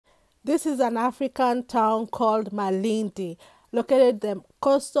This is an African town called Malindi, located in the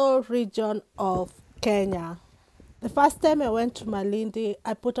coastal region of Kenya. The first time I went to Malindi,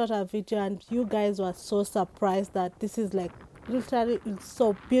 I put out a video and you guys were so surprised that this is like literally it's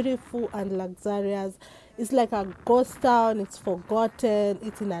so beautiful and luxurious. It's like a ghost town, it's forgotten,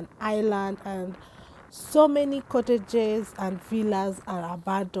 it's in an island and so many cottages and villas are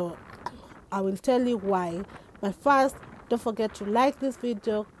abandoned. I will tell you why. But first, don't forget to like this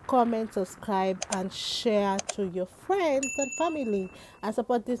video, comment, subscribe, and share to your friends and family, and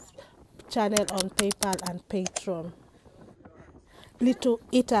support this channel on PayPal and Patreon. Little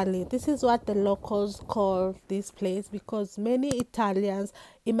Italy. This is what the locals call this place because many Italians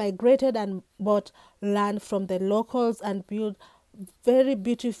immigrated and bought land from the locals and built very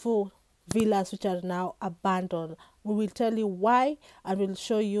beautiful villas which are now abandoned. We will tell you why and we'll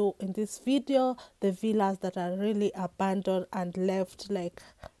show you in this video the villas that are really abandoned and left like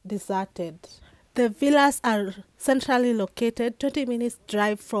deserted. The villas are centrally located, 20 minutes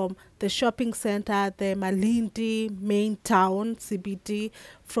drive from the shopping center, the Malindi main town, CBD,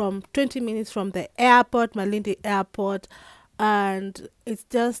 from 20 minutes from the airport, Malindi airport, and it's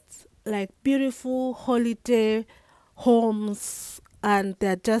just like beautiful holiday homes and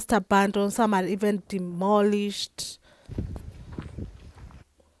they're just abandoned. Some are even demolished.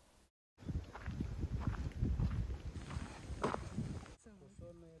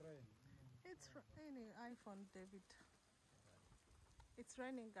 It's raining, iPhone, David. It's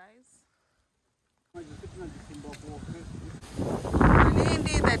raining, guys.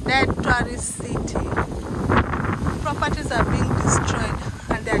 Malindi, the dead tourist city. Properties are being destroyed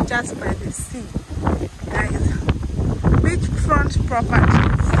and they're just by the sea. Guys, beachfront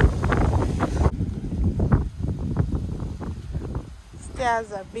properties.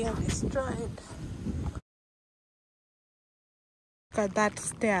 Stairs are being destroyed. Look at that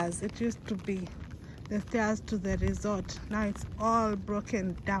stairs. It used to be the stairs to the resort. Now it's all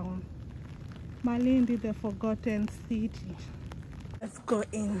broken down. Malindi, the forgotten city. Let's go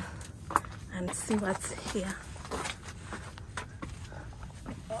in and see what's here.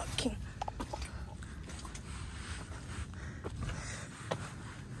 Okay.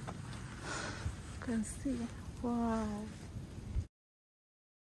 You can see. Wow.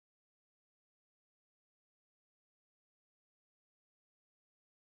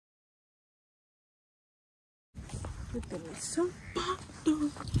 Everything is so bad.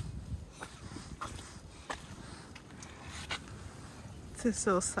 This is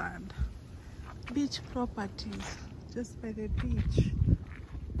so sad. Beach properties just by the beach.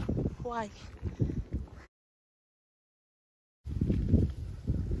 Why?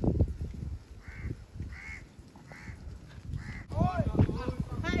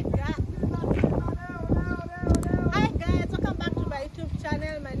 Hi guys, welcome back to my YouTube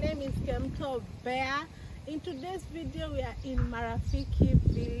channel. My name is Kemto Bear. In today's video, we are in Marafiki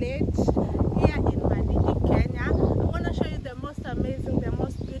village here in Malindi, Kenya. I want to show you the most amazing, the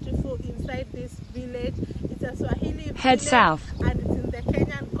most beautiful inside this village. It's a Swahili village. Head south. And it's in the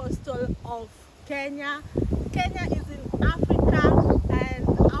Kenyan coastal of Kenya. Kenya is in Africa and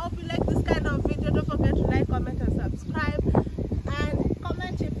I hope you like this kind of video. Don't forget to like, comment and subscribe. And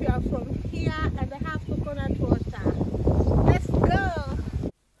comment if you are from here and I have coconut water. Let's go!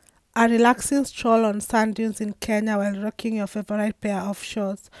 A relaxing stroll on sand dunes in Kenya while rocking your favorite pair of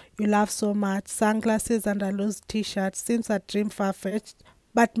shorts you love so much, sunglasses and a loose t-shirt seems a dream far-fetched,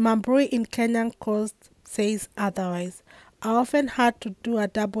 but Mambrui in Kenyan coast says otherwise. I often had to do a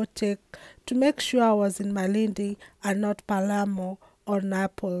double check to make sure I was in Malindi and not Palermo or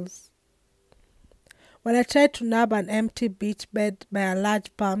Naples. When I tried to nab an empty beach bed by a large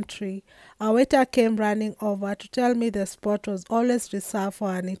palm tree, a waiter came running over to tell me the spot was always reserved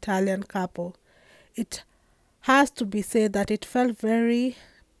for an Italian couple. It has to be said that it felt very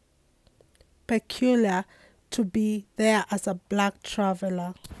peculiar to be there as a black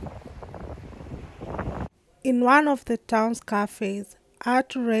traveler. In one of the town's cafes, I had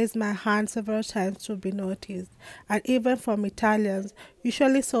to raise my hand several times to be noticed, and even from Italians,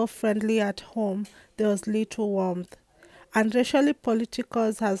 usually so friendly at home, there was little warmth. And racially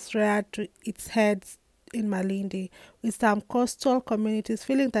politicals has reared to its heads in Malindi, with some coastal communities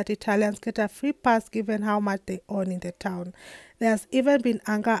feeling that Italians get a free pass given how much they own in the town. There has even been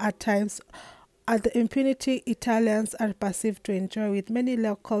anger at times at the impunity Italians are perceived to enjoy, with many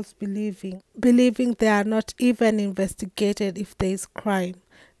locals believing they are not even investigated if there is crime.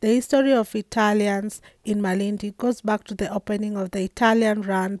 The history of Italians in Malindi goes back to the opening of the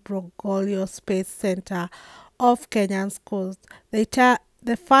Italian-run Broglio Space Center off Kenyan's coast. The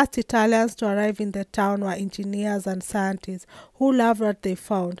The first Italians to arrive in the town were engineers and scientists who loved what they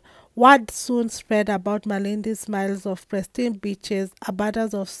found. Word soon spread about Malindi's miles of pristine beaches,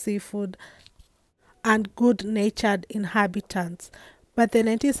 abundance of seafood, and good natured inhabitants. By the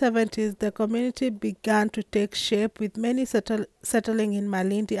 1970s, the community began to take shape, with many settling in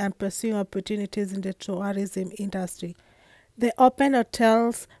Malindi and pursuing opportunities in the tourism industry. They opened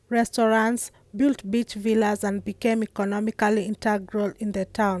hotels, restaurants, built beach villas, and became economically integral in the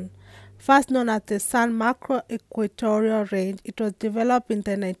town. First known as the San Marco Equatorial Range, it was developed in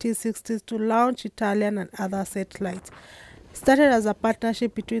the 1960s to launch Italian and other satellites. Started as a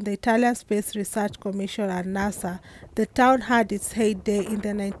partnership between the Italian Space Research Commission and NASA, the town had its heyday in the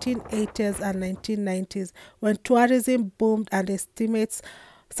 1980s and 1990s when tourism boomed and estimates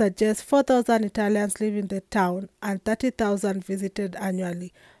suggest 4,000 Italians live in the town and 30,000 visited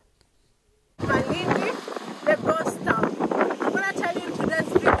annually. Malindi, the ghost town. I'm going to tell you in today's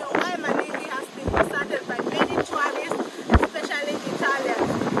video why Malindi has been visited by many tourists, especially Italians.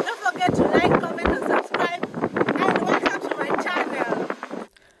 Don't forget to like, comment, and subscribe, and welcome to my channel.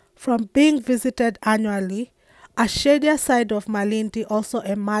 From being visited annually, a shadier side of Malindi also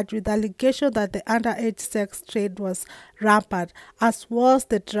emerged, with allegations that the underage sex trade was rampant, as was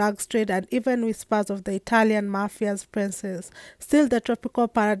the drugs trade and even whispers of the Italian mafia's presence. Still, the tropical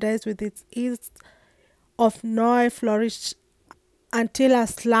paradise with its ease of noise flourished until a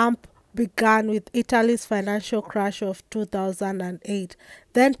slump began with Italy's financial crash of 2008.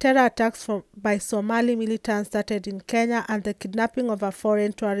 Then terror attacks by Somali militants started in Kenya, and the kidnapping of a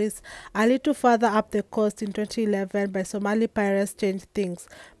foreign tourist a little further up the coast in 2011 by Somali pirates changed things.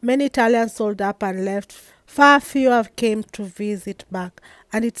 Many Italians sold up and left. Far fewer came to visit back,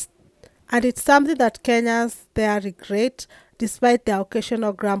 and it's something that Kenyans there regret, despite their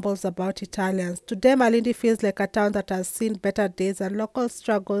occasional grumbles about Italians. Today, Malindi feels like a town that has seen better days, and local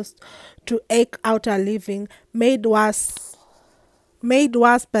struggles to eke out a living made worse by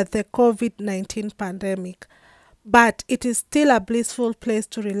the COVID-19 pandemic. But it is still a blissful place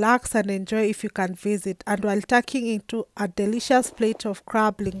to relax and enjoy if you can visit. And while tucking into a delicious plate of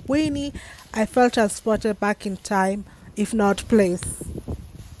crab linguine, I felt transported back in time, if not place.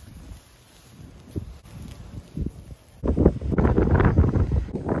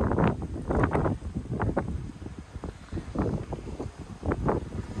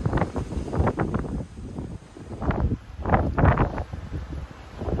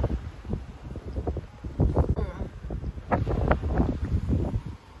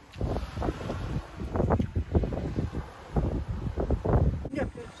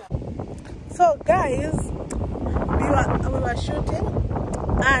 So guys, we were shooting,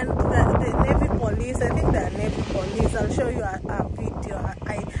 and the Navy police, I think they are Navy police, I'll show you a video.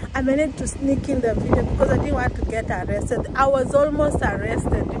 I managed to sneak in the video because I didn't want to get arrested. I was almost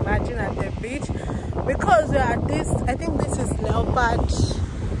arrested, imagine, at the beach, because we are at this, I think this is Leopard,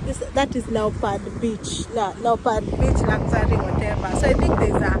 that is Leopard Beach, Leopard Beach Luxury, whatever. So I think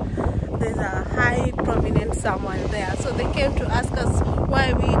there's a high prominent someone there. So they came to ask us what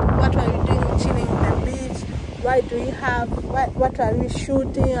are we doing chilling in the beach, what are we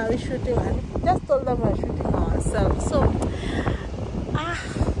shooting, and we just told them we're shooting ourselves. So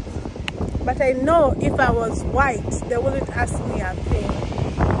but I know if I was white, they wouldn't ask me a thing.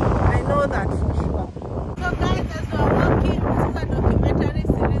 I know that for sure. So guys, as we're walking, this is a documentary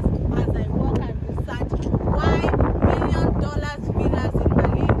series as I walk and research why $1 million villas in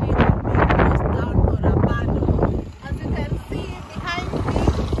Malindi have been closed down or abandoned. As you can see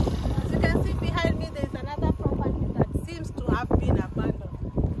behind me, there is another property that seems to have been abandoned.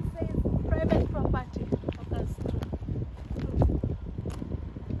 It says private property, focus 2.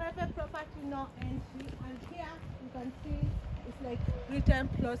 Private property, no entry. And here you can see it's like written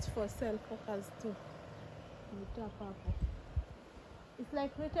plots for sale, focus 2. It's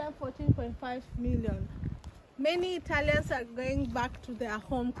like written 14.5 million. Many Italians are going back to their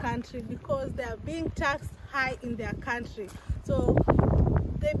home country because they are being taxed high in their country. So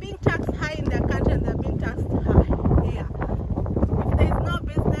they're being taxed high in their country and they're being taxed high here. If there is no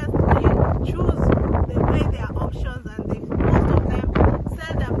business, they choose, they weigh their options, and most of them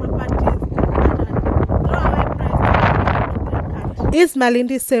sell their properties at a throwaway price to their country. Is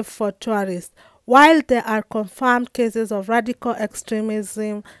Malindi safe for tourists? While there are confirmed cases of radical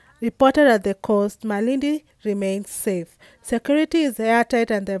extremism reported at the coast, Malindi remains safe. Security is airtight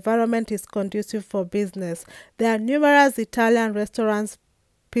and the environment is conducive for business. There are numerous Italian restaurants,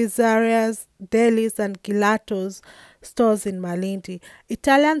 pizzerias, delis, and gelatos stores in Malindi.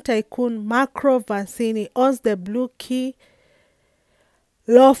 Italian tycoon Marco Vancini owns the Blue Key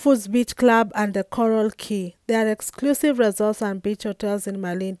Lawful's Beach Club and the Coral Key. There are exclusive resorts and beach hotels in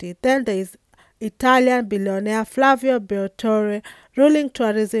Malindi. Then there is Italian billionaire Flavio Briatore ruling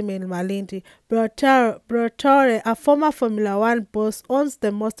tourism in Malindi. Briatore, a former Formula One boss, owns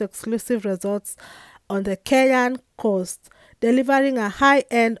the most exclusive resorts on the Kenyan coast, delivering a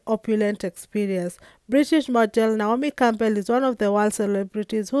high-end, opulent experience. British model Naomi Campbell is one of the world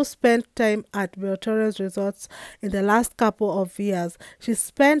celebrities who spent time at Briatore's resorts in the last couple of years. She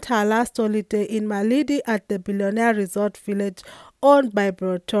spent her last holiday in Malindi at the billionaire resort village owned by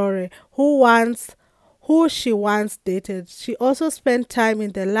Briatore, who she once dated. She also spent time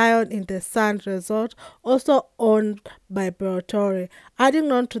in the Lion in the Sand resort, also owned by Briatore.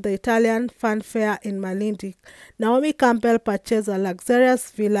 Adding on to the Italian fanfare in Malindi, Naomi Campbell purchased a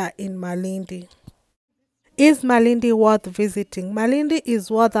luxurious villa in Malindi. Is Malindi worth visiting? Malindi is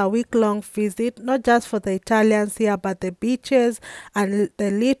worth a week-long visit, not just for the Italians here, but the beaches and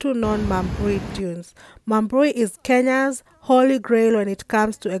the little-known Mambrui dunes. Mambrui is Kenya's holy grail when it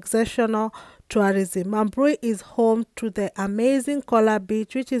comes to exceptional tourism. Mambrui is home to the amazing Kola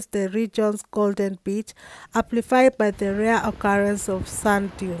Beach, which is the region's golden beach, amplified by the rare occurrence of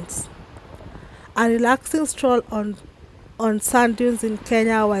sand dunes. A relaxing stroll on sand dunes in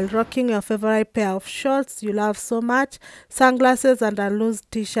Kenya while rocking your favorite pair of shorts you love so much, sunglasses and a loose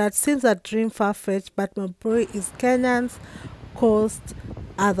t-shirt seems a dream far-fetched, but Mambrui is Kenyan's coast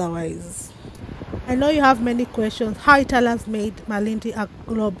otherwise. I know you have many questions. How Italians made Malindi a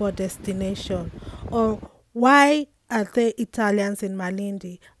global destination? Or why are there Italians in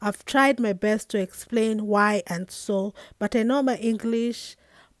Malindi? I've tried my best to explain why and so, but I know my English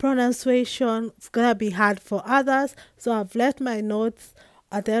pronunciation is gonna be hard for others, so I've left my notes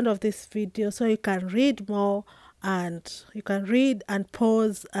at the end of this video so you can read more, and you can read and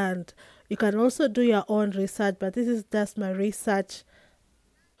pause, and you can also do your own research, but this is just my research.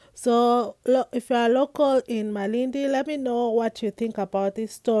 So if you are local in Malindi, let me know what you think about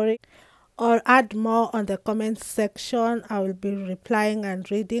this story, or add more on the comments section. I will be replying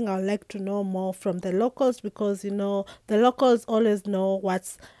and reading. I would like to know more from the locals, because you know the locals always know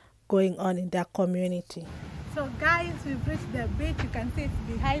what's going on in their community. So guys, we've reached the beach. You can see it's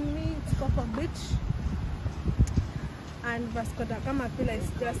behind me. It's Coco Beach, and Vasco da Gama Pillar is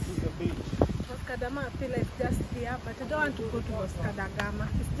just here, but I don't want to go to Vasco da Gama.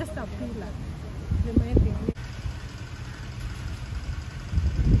 It's just a pillar. Reminding me.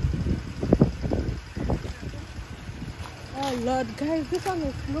 Oh Lord, guys, this one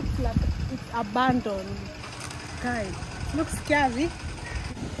looks like it's abandoned. Guys, looks scary.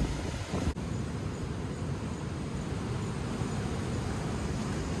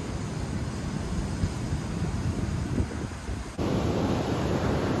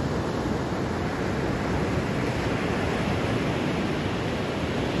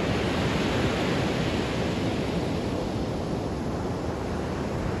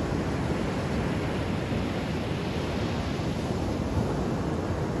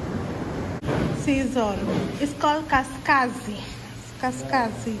 Season. It's called Kaskazi.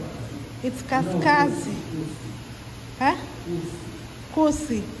 Kaskazi. It's Kaskazi. Huh?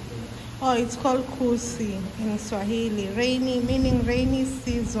 Kusi. Oh, it's called Kusi in Swahili. Rainy, meaning rainy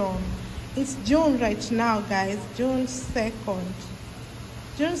season. It's June right now, guys. June 2nd.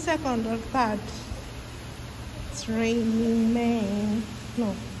 June 2nd or 3rd. It's raining May.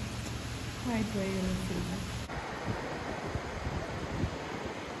 No. Why do I even say that?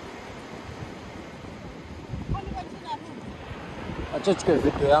 Acha chukue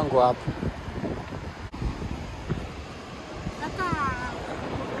video yangu hapo.